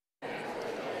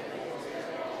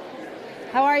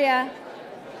How are ya?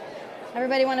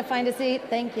 Everybody want to find a seat?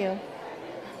 Thank you.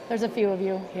 There's a few of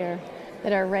you here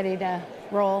that are ready to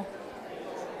roll.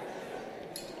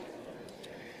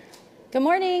 Good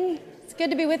morning. It's good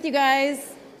to be with you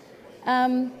guys.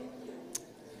 Have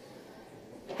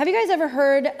you guys ever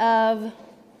heard of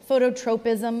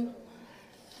phototropism?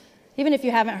 Even if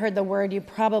you haven't heard the word, you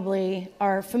probably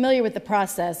are familiar with the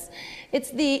process. It's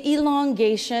the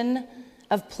elongation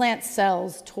of plant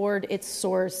cells toward its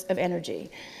source of energy.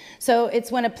 So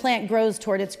it's when a plant grows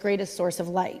toward its greatest source of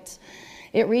light.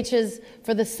 It reaches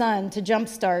for the sun to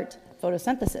jumpstart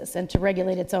photosynthesis and to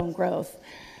regulate its own growth.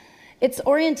 Its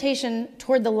orientation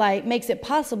toward the light makes it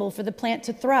possible for the plant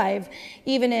to thrive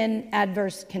even in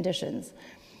adverse conditions.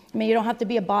 I mean, you don't have to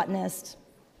be a botanist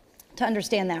to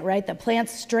understand that, right? The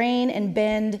plants strain and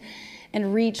bend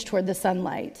and reach toward the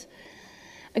sunlight.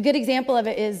 A good example of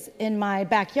it is in my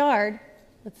backyard.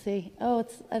 Let's see.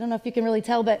 I don't know if you can really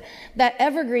tell, but that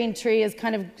evergreen tree is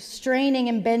kind of straining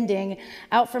and bending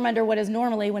out from under what is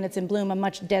normally, when it's in bloom, a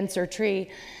much denser tree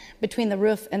between the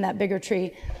roof and that bigger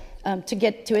tree to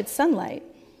get to its sunlight.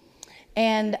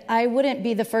 And I wouldn't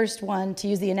be the first one to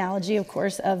use the analogy, of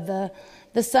course, of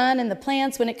the sun and the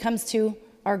plants when it comes to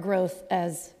our growth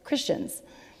as Christians.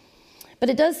 But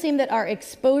it does seem that our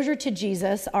exposure to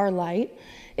Jesus, our light,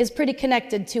 is pretty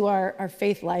connected to our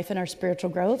faith life and our spiritual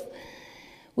growth.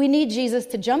 We need Jesus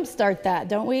to jumpstart that,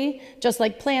 don't we? Just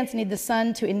like plants need the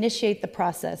sun to initiate the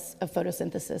process of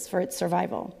photosynthesis for its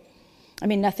survival. I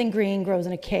mean, nothing green grows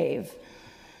in a cave.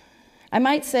 I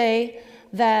might say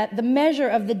that the measure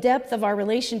of the depth of our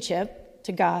relationship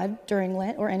to God during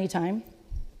Lent or any time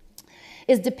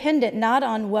is dependent not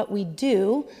on what we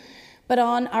do, but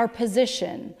on our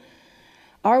position.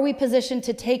 Are we positioned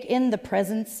to take in the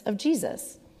presence of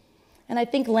Jesus? And I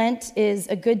think Lent is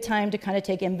a good time to kind of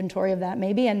take inventory of that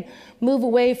maybe and move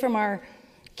away from our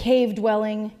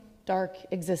cave-dwelling, dark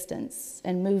existence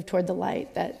and move toward the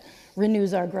light that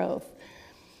renews our growth.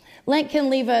 Lent can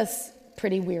leave us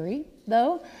pretty weary,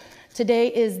 though. Today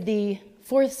is the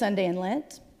fourth Sunday in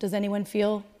Lent. Does anyone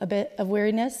feel a bit of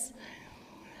weariness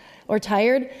or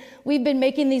tired? We've been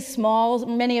making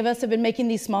many of us have been making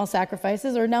these small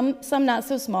sacrifices, or some not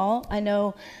so small. I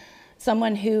know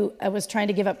someone who was trying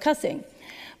to give up cussing,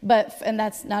 and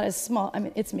that's not as small. I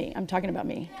mean, it's me. I'm talking about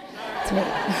me. It's me.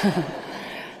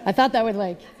 I thought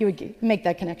that you would make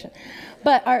that connection.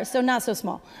 So not so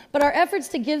small. But our efforts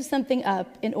to give something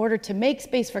up in order to make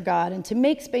space for God and to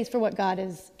make space for what God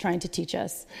is trying to teach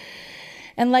us.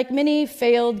 And like many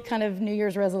failed kind of New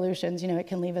Year's resolutions, it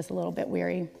can leave us a little bit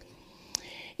weary.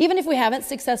 Even if we haven't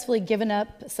successfully given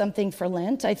up something for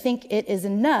Lent, I think it is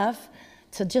enough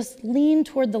to just lean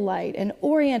toward the light and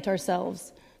orient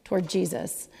ourselves toward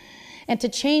Jesus and to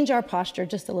change our posture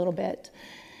just a little bit.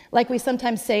 Like we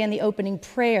sometimes say in the opening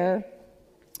prayer,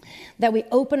 that we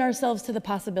open ourselves to the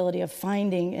possibility of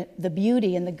finding the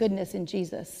beauty and the goodness in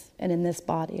Jesus and in this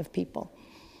body of people.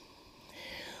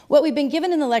 What we've been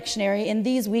given in the lectionary in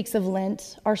these weeks of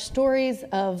Lent are stories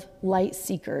of light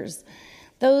seekers,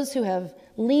 those who have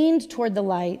leaned toward the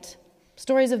light,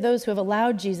 stories of those who have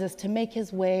allowed Jesus to make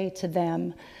his way to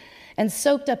them and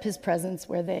soaked up his presence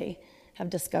where they have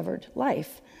discovered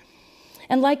life.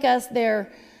 And like us,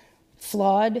 they're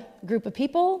flawed group of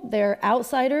people. They're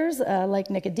outsiders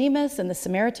like Nicodemus and the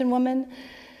Samaritan woman,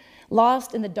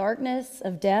 lost in the darkness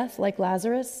of death like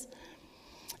Lazarus,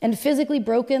 and physically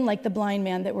broken like the blind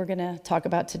man that we're going to talk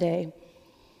about today.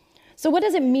 So what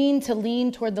does it mean to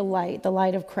lean toward the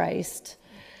light of Christ?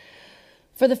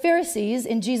 For the Pharisees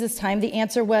in Jesus' time, the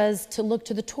answer was to look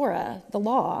to the Torah, the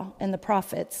law, and the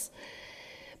prophets.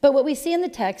 But what we see in the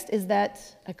text is that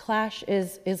a clash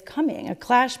is coming, a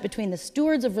clash between the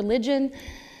stewards of religion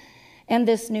and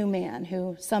this new man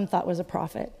who some thought was a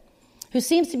prophet, who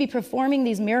seems to be performing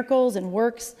these miracles and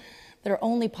works that are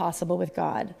only possible with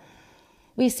God.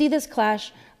 We see this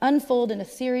clash unfold in a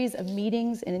series of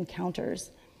meetings and encounters.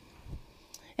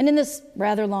 And in this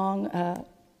rather long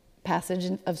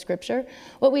passage of Scripture,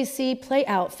 what we see play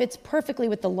out fits perfectly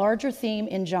with the larger theme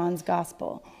in John's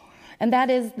Gospel. And that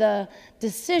is the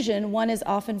decision one is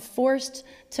often forced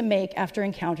to make after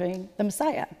encountering the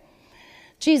Messiah.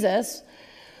 Jesus,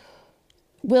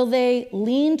 will they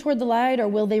lean toward the light or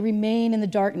will they remain in the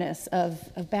darkness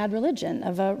of bad religion,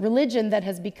 of a religion that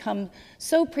has become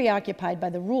so preoccupied by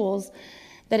the rules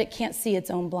that it can't see its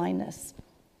own blindness?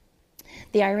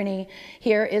 The irony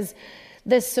here is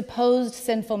this supposed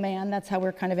sinful man, that's how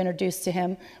we're kind of introduced to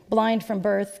him, blind from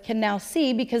birth, can now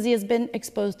see because he has been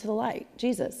exposed to the light,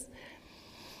 Jesus.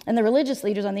 And the religious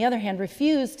leaders, on the other hand,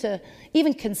 refuse to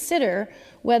even consider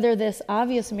whether this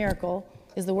obvious miracle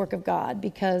is the work of God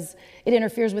because it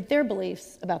interferes with their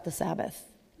beliefs about the Sabbath.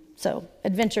 So,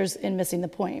 adventures in missing the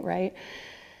point, right?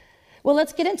 Well,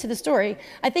 let's get into the story.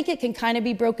 I think it can kind of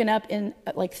be broken up in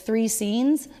like 3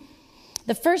 scenes.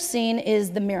 The first scene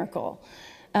is the miracle.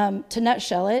 To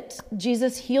nutshell it,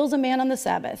 Jesus heals a man on the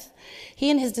Sabbath. He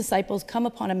and his disciples come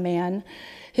upon a man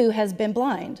who has been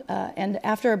blind. And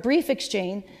after a brief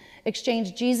exchange,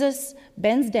 Jesus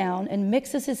bends down and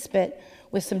mixes his spit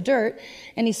with some dirt,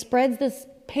 and he spreads this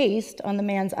paste on the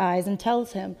man's eyes and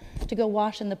tells him to go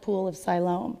wash in the pool of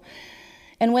Siloam.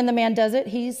 And when the man does it,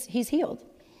 he's healed.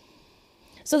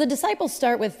 So the disciples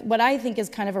start with what I think is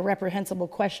kind of a reprehensible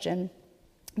question.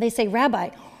 They say, "Rabbi,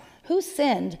 who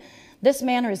sinned, this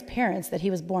man or his parents, that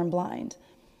he was born blind?"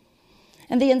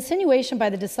 And the insinuation by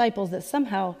the disciples that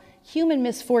somehow human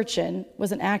misfortune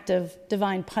was an act of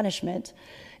divine punishment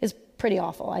is pretty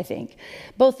awful, I think.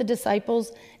 Both the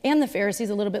disciples and the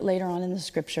Pharisees, a little bit later on in the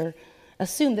scripture,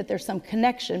 assume that there's some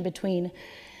connection between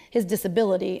his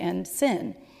disability and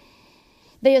sin.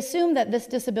 They assume that this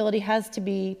disability has to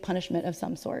be punishment of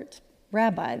some sort.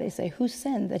 "Rabbi," they say, "who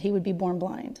sinned that he would be born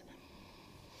blind?"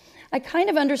 I kind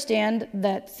of understand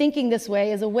that thinking this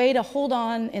way is a way to hold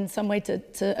on in some way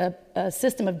to a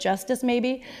system of justice,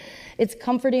 maybe. It's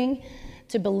comforting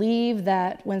to believe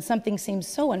that when something seems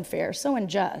so unfair, so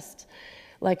unjust,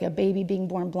 like a baby being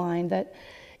born blind, that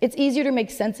it's easier to make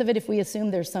sense of it if we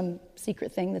assume there's some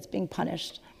secret thing that's being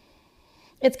punished.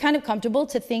 It's kind of comfortable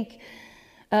to think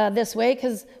this way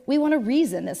because we want a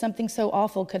reason that something so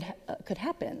awful could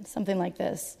happen, something like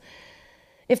this.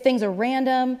 If things are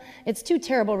random, it's too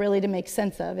terrible really to make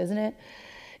sense of, isn't it?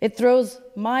 It throws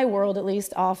my world, at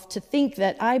least, off to think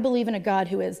that I believe in a God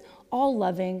who is all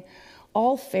loving,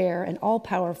 all fair, and all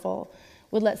powerful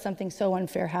would let something so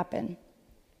unfair happen.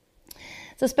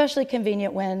 It's especially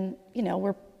convenient when,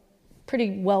 we're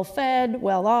pretty well fed,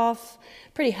 well off,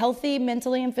 pretty healthy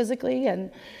mentally and physically, and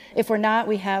if we're not,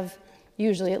 we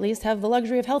usually at least have the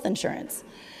luxury of health insurance.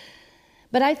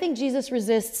 But I think Jesus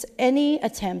resists any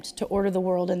attempt to order the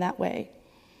world in that way.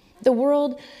 The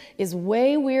world is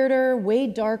way weirder, way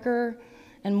darker,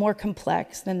 and more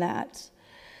complex than that.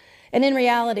 And in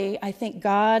reality, I think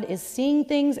God is seeing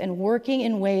things and working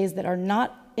in ways that are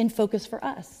not in focus for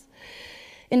us.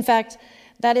 In fact,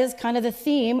 that is kind of the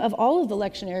theme of all of the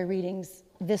lectionary readings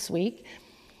this week.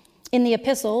 In the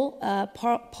epistle,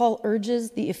 Paul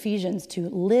urges the Ephesians to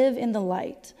live in the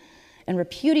light and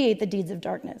repudiate the deeds of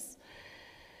darkness.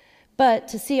 But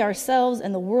to see ourselves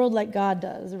and the world like God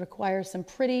does requires some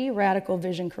pretty radical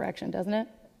vision correction, doesn't it?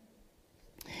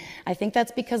 I think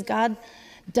that's because God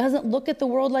doesn't look at the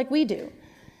world like we do.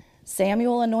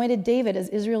 Samuel anointed David as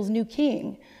Israel's new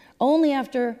king only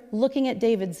after looking at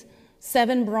David's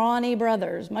 7 brawny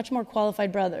brothers, much more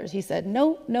qualified brothers. He said,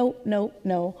 no.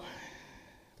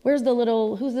 Who's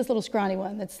this little scrawny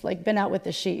one that's been out with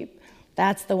the sheep?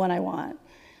 That's the one I want.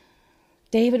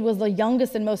 David was the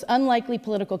youngest and most unlikely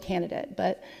political candidate,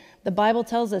 but the Bible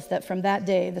tells us that from that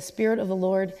day, the Spirit of the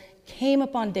Lord came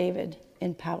upon David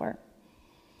in power.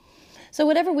 So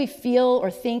whatever we feel or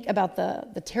think about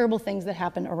the terrible things that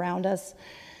happen around us,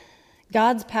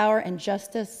 God's power and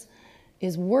justice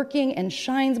is working and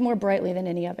shines more brightly than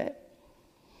any of it.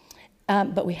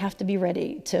 But we have to be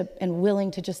ready and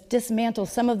willing to just dismantle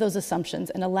some of those assumptions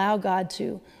and allow God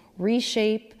to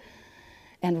reshape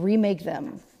and remake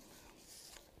them.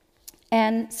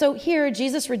 And so here,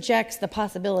 Jesus rejects the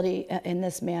possibility in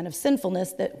this man of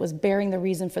sinfulness that was bearing the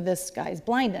reason for this guy's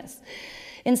blindness.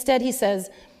 Instead, he says,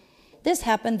 "This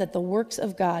happened that the works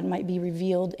of God might be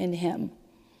revealed in him."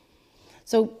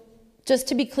 So just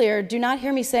to be clear, do not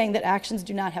hear me saying that actions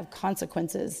do not have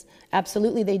consequences.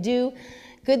 Absolutely they do.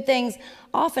 Good things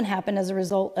often happen as a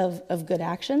result of good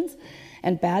actions,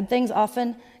 and bad things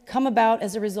often come about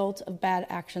as a result of bad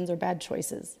actions or bad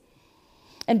choices.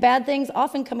 And bad things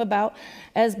often come about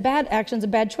as bad actions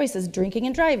and bad choices. Drinking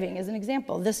and driving is an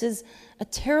example. This is a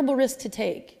terrible risk to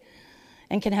take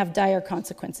and can have dire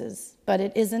consequences. But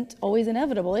it isn't always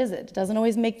inevitable, is it? It doesn't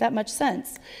always make that much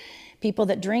sense. People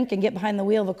that drink and get behind the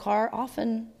wheel of a car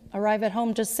often arrive at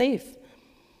home just safe.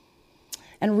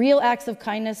 And real acts of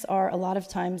kindness are a lot of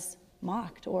times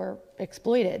mocked or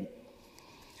exploited.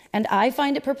 And I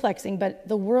find it perplexing, but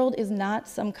the world is not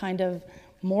some kind of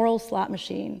moral slot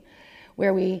machine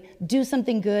where we do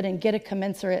something good and get a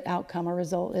commensurate outcome or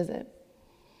result, is it?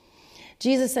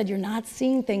 Jesus said, "You're not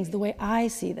seeing things the way I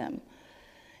see them."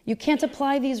 You can't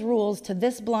apply these rules to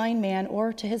this blind man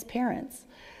or to his parents.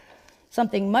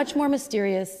 Something much more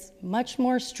mysterious, much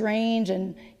more strange,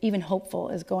 and even hopeful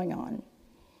is going on.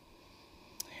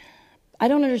 I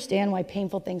don't understand why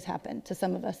painful things happen to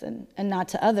some of us and not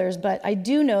to others, but I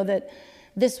do know that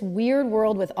this weird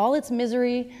world with all its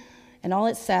misery and all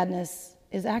its sadness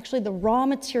is actually the raw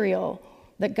material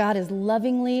that God is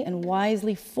lovingly and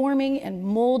wisely forming and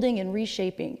molding and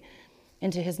reshaping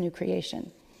into his new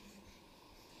creation.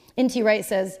 N.T. Wright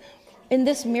says, in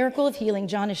this miracle of healing,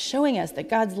 John is showing us that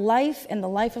God's life and the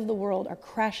life of the world are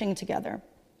crashing together.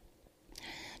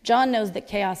 John knows that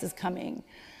chaos is coming.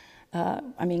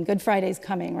 Good Friday's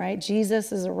coming, right?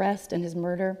 Jesus' arrest and his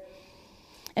murder.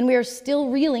 And we are still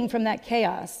reeling from that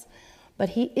chaos, but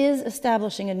he is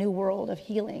establishing a new world of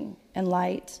healing and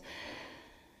light.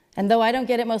 And though I don't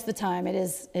get it most of the time, it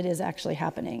is actually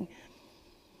happening.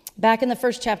 Back in the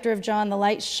first chapter of John, the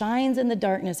light shines in the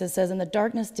darkness, it says, and the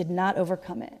darkness did not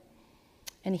overcome it.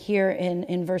 And here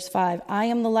in verse 5, I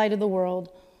am the light of the world.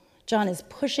 John is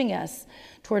pushing us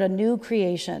toward a new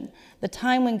creation, the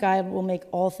time when God will make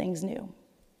all things new.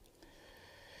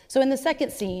 So in the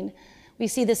second scene, we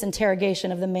see this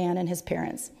interrogation of the man and his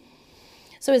parents.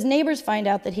 So his neighbors find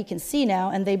out that he can see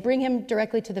now, and they bring him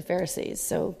directly to the Pharisees.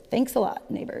 So thanks a lot,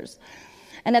 neighbors.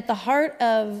 And at the heart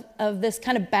of this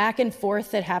kind of back and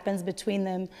forth that happens between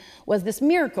them was this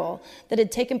miracle that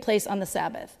had taken place on the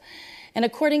Sabbath. And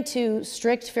according to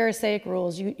strict Pharisaic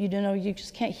rules, you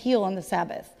just can't heal on the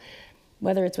Sabbath,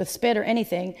 whether it's with spit or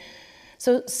anything.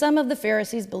 So some of the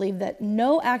Pharisees believed that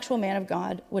no actual man of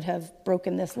God would have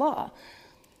broken this law.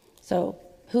 So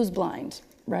who's blind,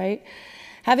 right?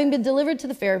 Having been delivered to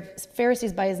the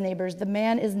Pharisees by his neighbors, the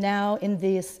man is now in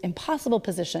this impossible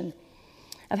position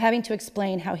of having to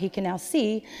explain how he can now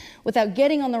see without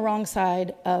getting on the wrong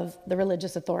side of the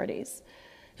religious authorities,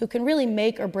 who can really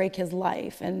make or break his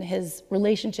life and his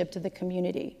relationship to the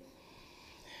community.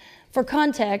 For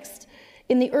context,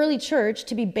 in the early church,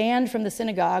 to be banned from the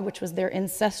synagogue, which was their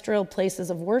ancestral places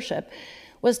of worship,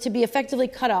 was to be effectively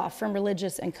cut off from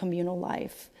religious and communal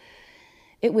life.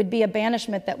 It would be a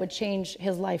banishment that would change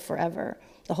his life forever,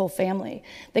 the whole family.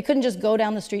 They couldn't just go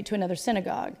down the street to another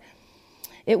synagogue.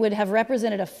 It would have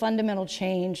represented a fundamental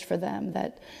change for them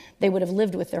that they would have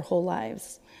lived with their whole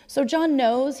lives. So John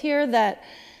knows here that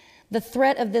the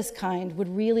threat of this kind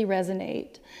would really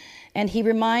resonate. And he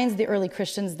reminds the early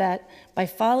Christians that by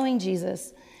following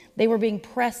Jesus, they were being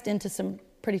pressed into some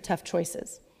pretty tough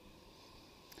choices.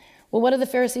 Well, what do the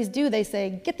Pharisees do? They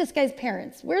say, get this guy's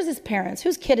parents. Where's his parents?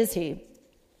 Whose kid is he?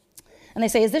 And they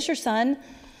say, is this your son?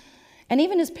 And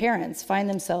even his parents find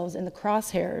themselves in the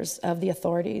crosshairs of the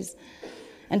authorities.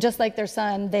 And just like their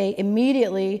son, they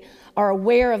immediately are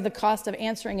aware of the cost of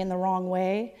answering in the wrong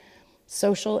way,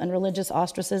 social and religious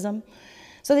ostracism.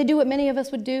 So they do what many of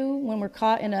us would do when we're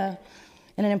caught in an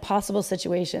impossible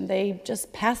situation. They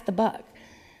just pass the buck.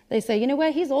 They say, you know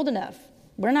what, he's old enough.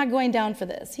 We're not going down for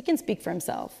this. He can speak for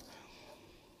himself.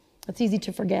 It's easy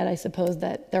to forget, I suppose,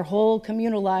 that their whole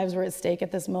communal lives were at stake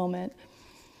at this moment.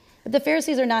 But the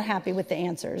Pharisees are not happy with the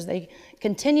answers. They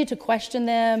continue to question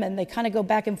them, and they kind of go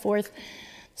back and forth,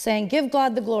 saying, give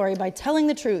God the glory by telling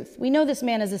the truth. We know this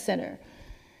man is a sinner.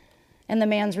 And the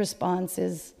man's response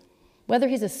is, whether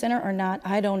he's a sinner or not,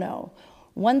 I don't know.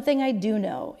 One thing I do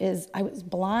know is I was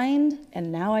blind,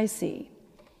 and now I see.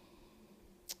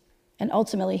 And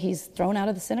ultimately, he's thrown out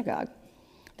of the synagogue,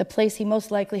 the place he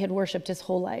most likely had worshiped his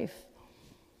whole life.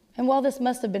 And while this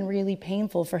must have been really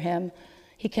painful for him,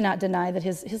 he cannot deny that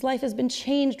his life has been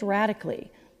changed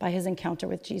radically by his encounter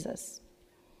with Jesus.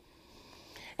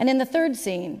 And in the third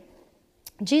scene,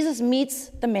 Jesus meets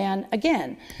the man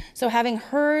again. So having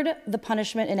heard the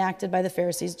punishment enacted by the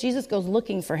Pharisees, Jesus goes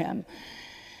looking for him,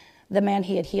 the man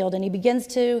he had healed, and he begins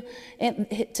to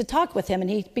talk with him, and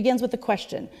he begins with the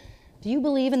question, do you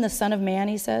believe in the Son of Man,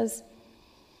 he says?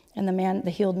 And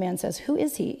the healed man says, who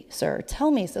is he, sir? Tell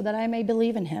me so that I may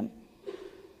believe in him.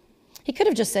 He could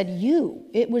have just said, you.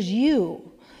 It was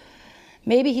you.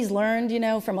 Maybe he's learned,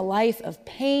 from a life of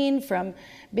pain, from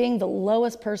being the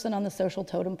lowest person on the social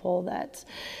totem pole, that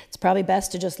it's probably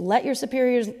best to just let your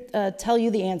superiors tell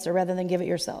you the answer rather than give it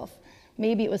yourself.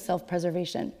 Maybe it was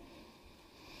self-preservation.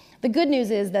 The good news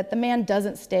is that the man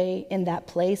doesn't stay in that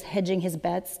place, hedging his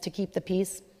bets to keep the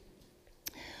peace.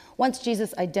 Once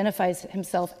Jesus identifies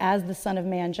himself as the Son of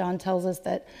Man, John tells us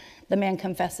that the man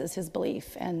confesses his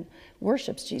belief and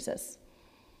worships Jesus.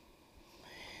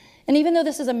 And even though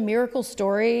this is a miracle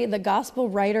story, the gospel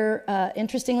writer,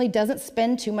 interestingly, doesn't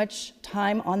spend too much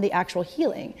time on the actual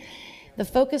healing. The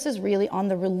focus is really on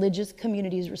the religious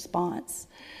community's response.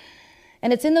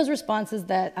 And it's in those responses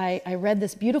that I read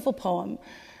this beautiful poem.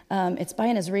 It's by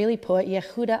an Israeli poet,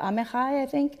 Yehuda Amichai, I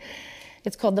think.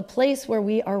 It's called The Place Where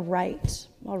We Are Right.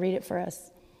 I'll read it for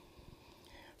us.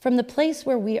 From the place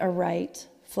where we are right,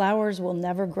 flowers will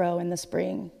never grow in the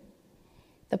spring.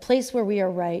 The place where we are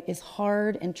right is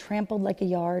hard and trampled like a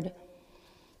yard.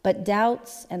 but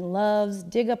doubts and loves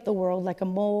dig up the world like a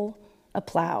mole, a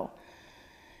plow.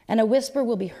 And a whisper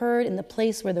will be heard in the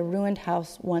place where the ruined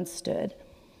house once stood.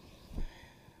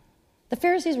 The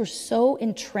Pharisees were so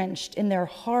entrenched in their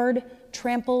hard,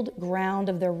 trampled ground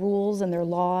of their rules and their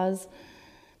laws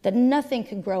that nothing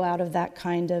could grow out of that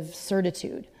kind of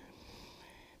certitude.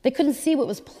 They couldn't see what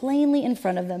was plainly in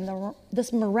front of them,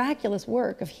 this miraculous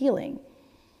work of healing.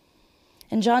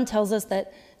 And John tells us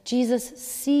that Jesus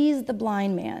sees the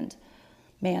blind man,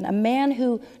 a man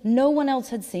who no one else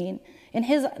had seen. In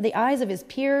the eyes of his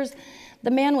peers,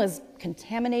 the man was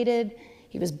contaminated,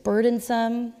 he was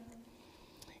burdensome.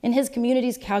 In his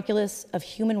community's calculus of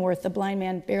human worth, the blind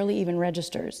man barely even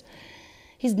registers.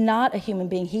 He's not a human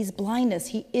being, he's blindness,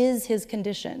 he is his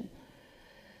condition.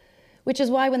 Which is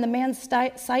why when the man's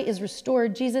sight is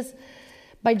restored,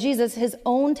 by Jesus, his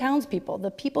own townspeople,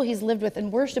 the people he's lived with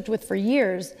and worshiped with for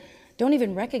years, don't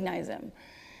even recognize him.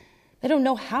 They don't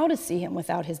know how to see him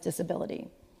without his disability.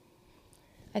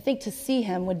 I think to see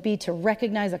him would be to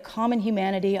recognize a common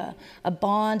humanity, a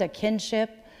bond, a kinship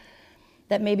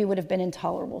that maybe would have been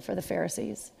intolerable for the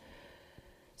Pharisees.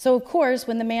 So, of course,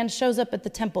 when the man shows up at the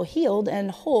temple healed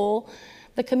and whole,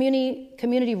 the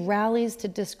community rallies to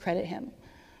discredit him,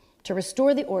 to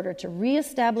restore the order, to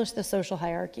reestablish the social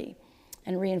hierarchy,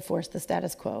 and reinforce the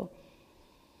status quo.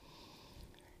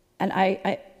 And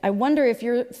I wonder if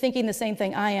you're thinking the same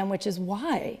thing I am, which is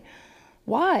why?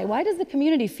 Why does the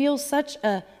community feel such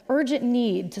an urgent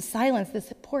need to silence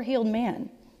this poor healed man?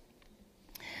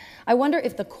 I wonder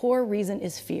if the core reason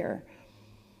is fear.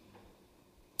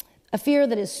 A fear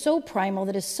that is so primal,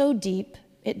 that is so deep,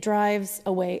 it drives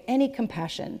away any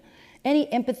compassion,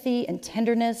 any empathy and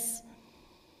tenderness,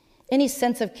 any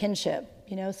sense of kinship.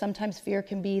 You know, sometimes fear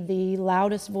can be the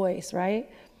loudest voice, right?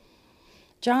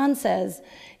 John says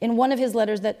in one of his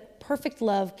letters that perfect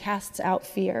love casts out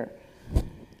fear.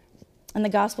 And the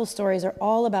gospel stories are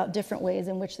all about different ways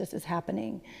in which this is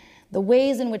happening. The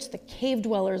ways in which the cave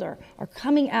dwellers are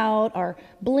coming out, are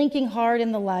blinking hard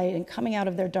in the light and coming out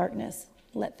of their darkness.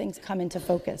 Let things come into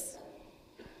focus.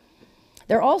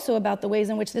 They're also about the ways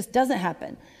in which this doesn't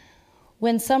happen.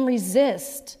 When some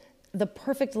resist the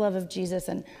perfect love of Jesus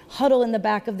and huddle in the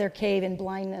back of their cave in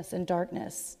blindness and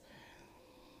darkness.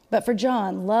 But for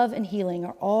John, love and healing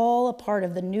are all a part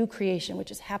of the new creation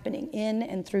which is happening in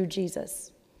and through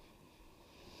Jesus.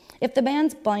 If the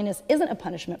man's blindness isn't a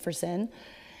punishment for sin,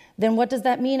 then what does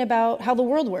that mean about how the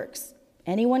world works?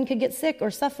 Anyone could get sick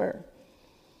or suffer.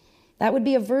 That would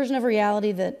be a version of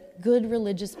reality that good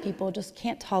religious people just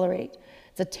can't tolerate.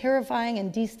 It's a terrifying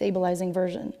and destabilizing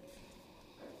version.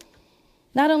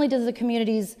 Not only does the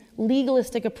community's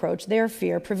legalistic approach, their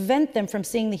fear, prevent them from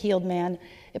seeing the healed man,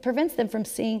 it prevents them from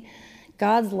seeing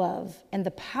God's love and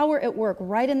the power at work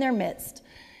right in their midst.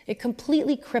 It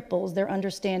completely cripples their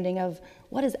understanding of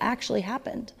what has actually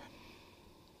happened.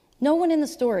 No one in the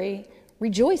story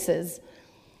rejoices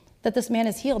that this man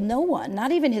is healed. No one,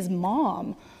 not even his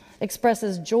mom,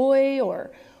 expresses joy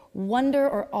or wonder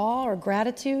or awe or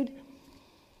gratitude.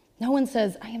 No one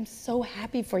says, I am so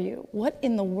happy for you. What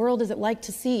in the world is it like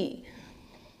to see?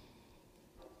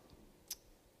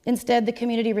 Instead, the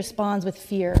community responds with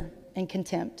fear and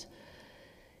contempt.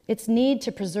 Its need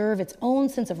to preserve its own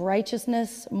sense of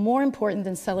righteousness more important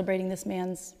than celebrating this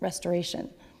man's restoration.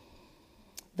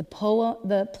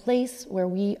 The place where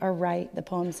we are right, the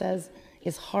poem says,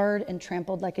 is hard and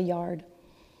trampled like a yard.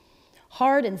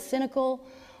 Hard and cynical,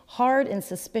 hard and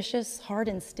suspicious, hard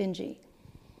and stingy.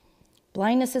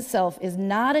 Blindness itself is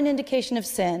not an indication of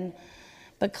sin,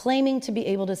 but claiming to be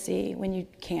able to see when you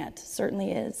can't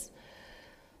certainly is.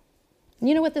 And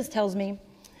you know what this tells me?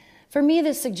 For me,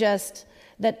 this suggests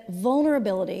that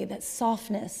vulnerability, that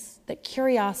softness, that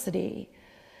curiosity,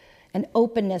 and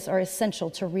openness are essential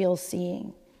to real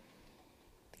seeing.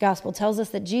 The gospel tells us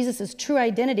that Jesus' true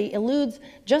identity eludes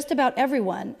just about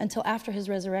everyone until after his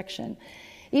resurrection.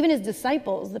 Even his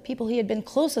disciples, the people he had been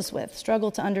closest with, struggle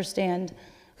to understand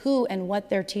who and what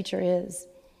their teacher is.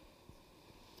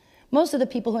 Most of the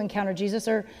people who encounter Jesus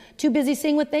are too busy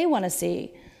seeing what they want to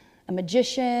see. A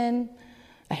magician,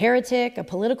 a heretic, a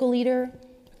political leader,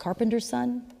 a carpenter's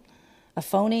son, a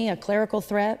phony, a clerical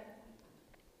threat.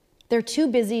 They're too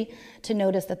busy to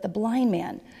notice that the blind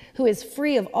man, who is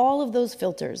free of all of those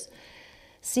filters,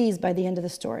 sees by the end of the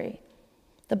story.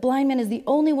 The blind man is the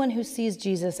only one who sees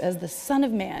Jesus as the Son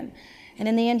of Man, and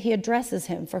in the end he addresses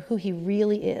him for who he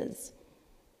really is.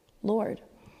 Lord.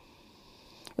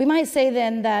 We might say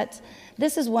then that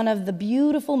this is one of the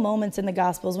beautiful moments in the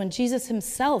Gospels when Jesus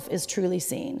himself is truly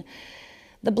seen.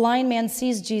 The blind man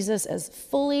sees Jesus as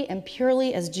fully and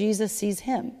purely as Jesus sees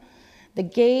him. The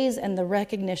gaze and the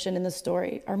recognition in the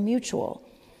story are mutual.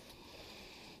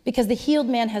 because the healed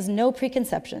man has no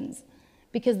preconceptions,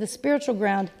 because the spiritual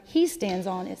ground he stands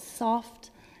on is soft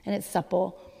and it's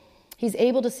supple. He's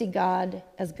able to see God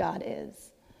as God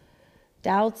is.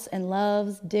 Doubts and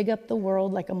loves dig up the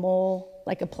world like a mole,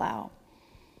 like a plow.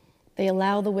 They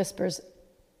allow the whispers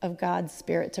of God's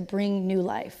Spirit to bring new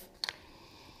life.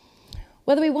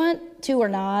 Whether we want to or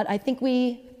not, I think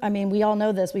we all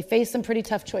know this. We face some pretty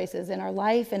tough choices in our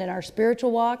life and in our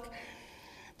spiritual walk.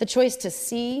 The choice to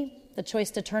see, the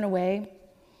choice to turn away.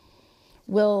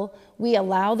 Will we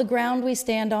allow the ground we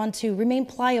stand on to remain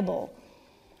pliable?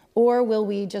 Or will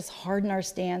we just harden our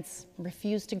stance,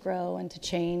 refuse to grow and to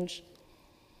change?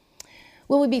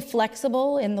 Will we be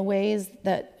flexible in the ways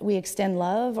that we extend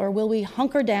love, or will we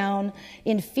hunker down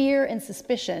in fear and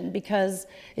suspicion because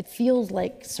it feels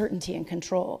like certainty and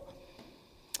control?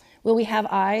 Will we have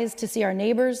eyes to see our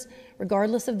neighbors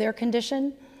regardless of their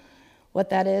condition? What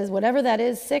that is, whatever that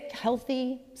is, sick,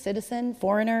 healthy, citizen,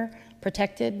 foreigner,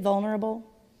 protected, vulnerable.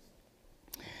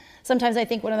 Sometimes I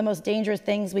think one of the most dangerous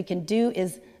things we can do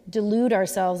is delude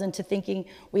ourselves into thinking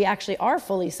we actually are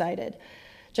fully sighted,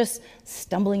 just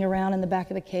stumbling around in the back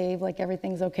of the cave like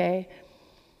everything's okay.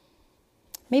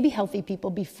 Maybe healthy people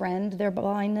befriend their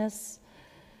blindness.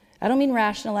 I don't mean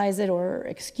rationalize it or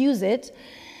excuse it.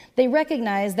 They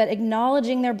recognize that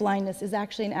acknowledging their blindness is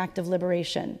actually an act of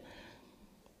liberation.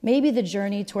 Maybe the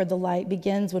journey toward the light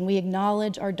begins when we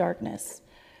acknowledge our darkness.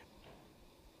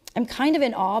 I'm kind of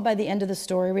in awe by the end of the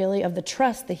story, really, of the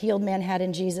trust the healed man had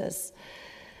in Jesus.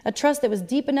 A trust that was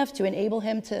deep enough to enable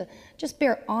him to just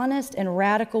bear honest and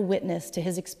radical witness to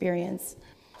his experience,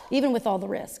 even with all the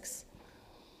risks.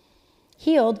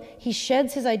 Healed, he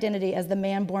sheds his identity as the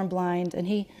man born blind, and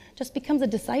he just becomes a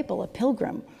disciple, a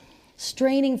pilgrim,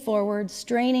 straining forward,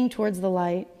 straining towards the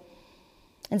light,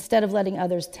 instead of letting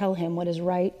others tell him what is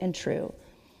right and true.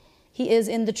 He is,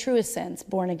 in the truest sense,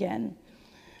 born again,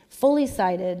 fully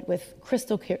sighted with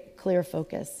crystal clear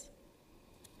focus.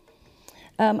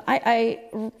 I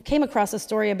came across a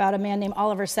story about a man named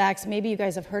Oliver Sacks. Maybe you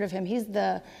guys have heard of him. He's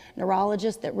the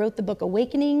neurologist that wrote the book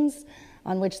Awakenings,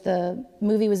 on which the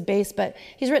movie was based, but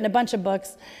he's written a bunch of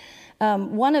books.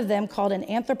 One of them called An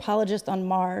Anthropologist on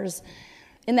Mars.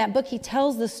 In that book, he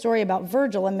tells the story about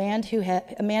Virgil, a man who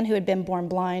had been born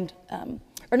blind,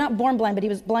 or not born blind, but he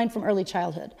was blind from early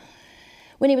childhood.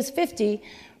 When he was 50,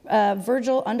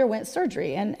 Virgil underwent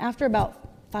surgery, and after about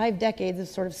 5 decades of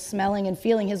sort of smelling and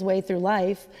feeling his way through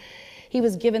life, he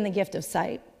was given the gift of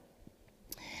sight.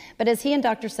 But as he and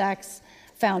Dr. Sacks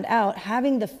found out,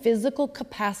 having the physical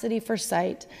capacity for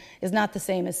sight is not the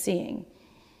same as seeing.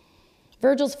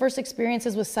 Virgil's first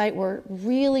experiences with sight were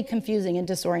really confusing and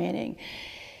disorienting.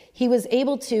 He was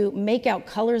able to make out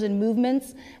colors and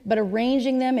movements, but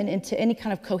arranging them into any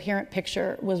kind of coherent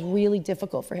picture was really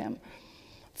difficult for him.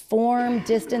 Form,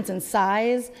 distance, and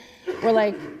size were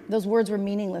like, those words were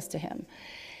meaningless to him.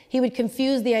 He would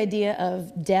confuse the idea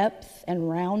of depth and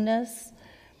roundness.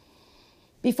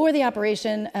 Before the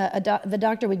operation, the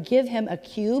doctor would give him a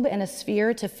cube and a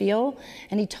sphere to feel,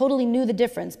 and he totally knew the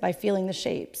difference by feeling the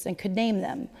shapes and could name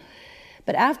them.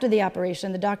 But after the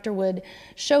operation, the doctor would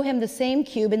show him the same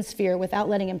cube and sphere without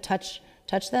letting him touch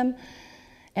them,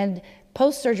 and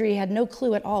post-surgery, he had no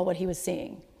clue at all what he was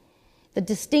seeing. The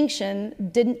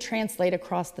distinction didn't translate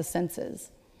across the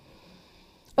senses.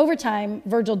 Over time,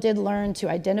 Virgil did learn to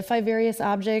identify various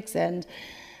objects, and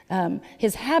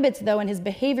his habits, though, and his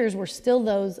behaviors were still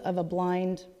those of a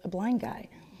blind guy.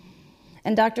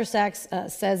 And Dr. Sacks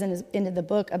says in the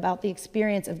book about the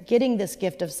experience of getting this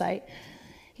gift of sight,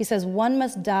 he says, one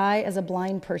must die as a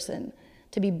blind person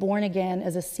to be born again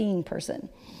as a seeing person.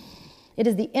 It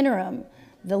is the interim,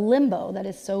 the limbo, that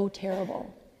is so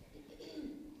terrible.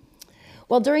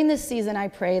 Well, during this season, I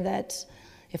pray that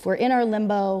if we're in our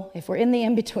limbo, if we're in the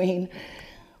in-between,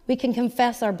 we can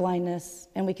confess our blindness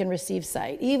and we can receive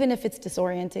sight, even if it's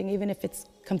disorienting, even if it's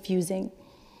confusing,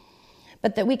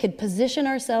 but that we could position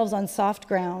ourselves on soft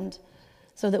ground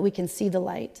so that we can see the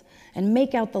light and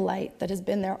make out the light that has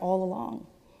been there all along.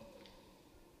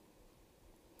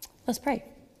 Let's pray.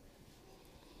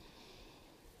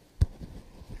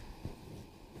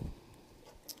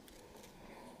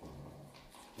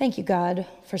 Thank you, God,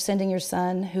 for sending your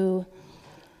Son who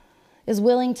is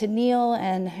willing to kneel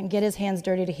and get his hands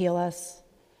dirty to heal us.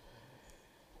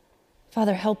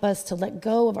 Father, help us to let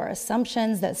go of our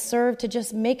assumptions that serve to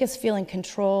just make us feel in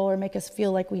control or make us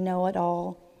feel like we know it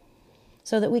all,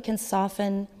 so that we can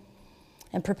soften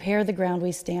and prepare the ground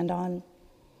we stand on.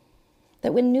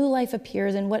 That when new life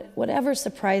appears in whatever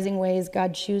surprising ways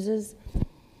God chooses,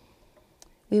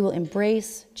 we will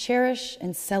embrace, cherish,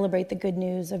 and celebrate the good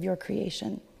news of your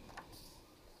creation.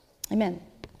 Amen.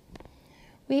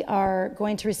 We are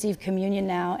going to receive communion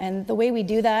now, and the way we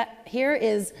do that here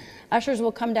is ushers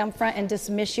will come down front and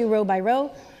dismiss you row by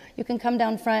row. You can come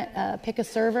down front, pick a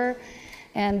server,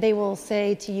 and they will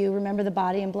say to you, remember the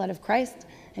body and blood of Christ,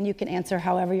 and you can answer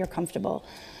however you're comfortable.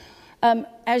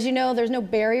 As you know, there's no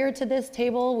barrier to this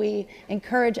table. We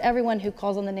encourage everyone who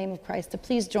calls on the name of Christ to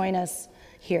please join us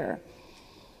here.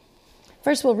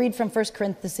 First, we'll read from 1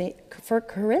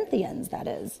 Corinthians, that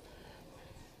is.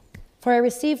 For I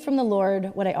received from the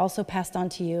Lord what I also passed on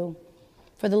to you.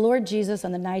 For the Lord Jesus,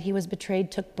 on the night he was betrayed,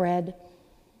 took bread.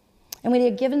 And when he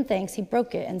had given thanks, he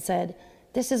broke it and said,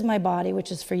 "This is my body,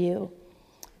 which is for you.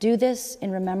 Do this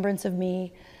in remembrance of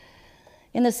me."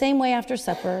 In the same way, after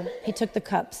supper, he took the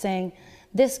cup, saying,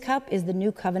 "This cup is the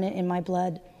new covenant in my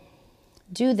blood.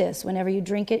 Do this whenever you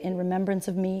drink it in remembrance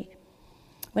of me.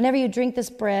 Whenever you drink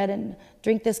this bread and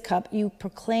drink this cup, you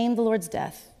proclaim the Lord's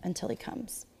death until he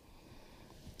comes."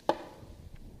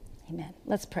 Amen.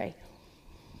 Let's pray.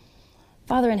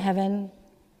 Father in heaven,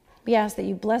 we ask that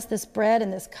you bless this bread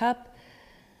and this cup.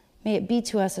 May it be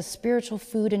to us a spiritual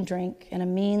food and drink and a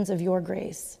means of your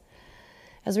grace.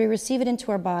 As we receive it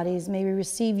into our bodies, may we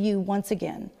receive you once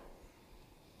again.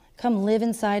 Come live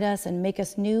inside us and make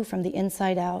us new from the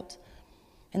inside out,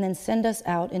 and then send us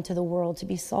out into the world to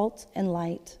be salt and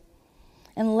light.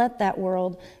 And let that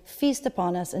world feast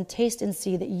upon us and taste and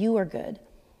see that you are good,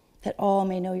 that all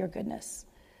may know your goodness.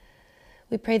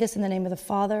 We pray this in the name of the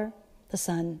Father, the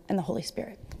Son, and the Holy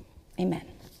Spirit. Amen.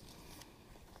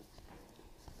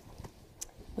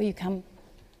 Will you come?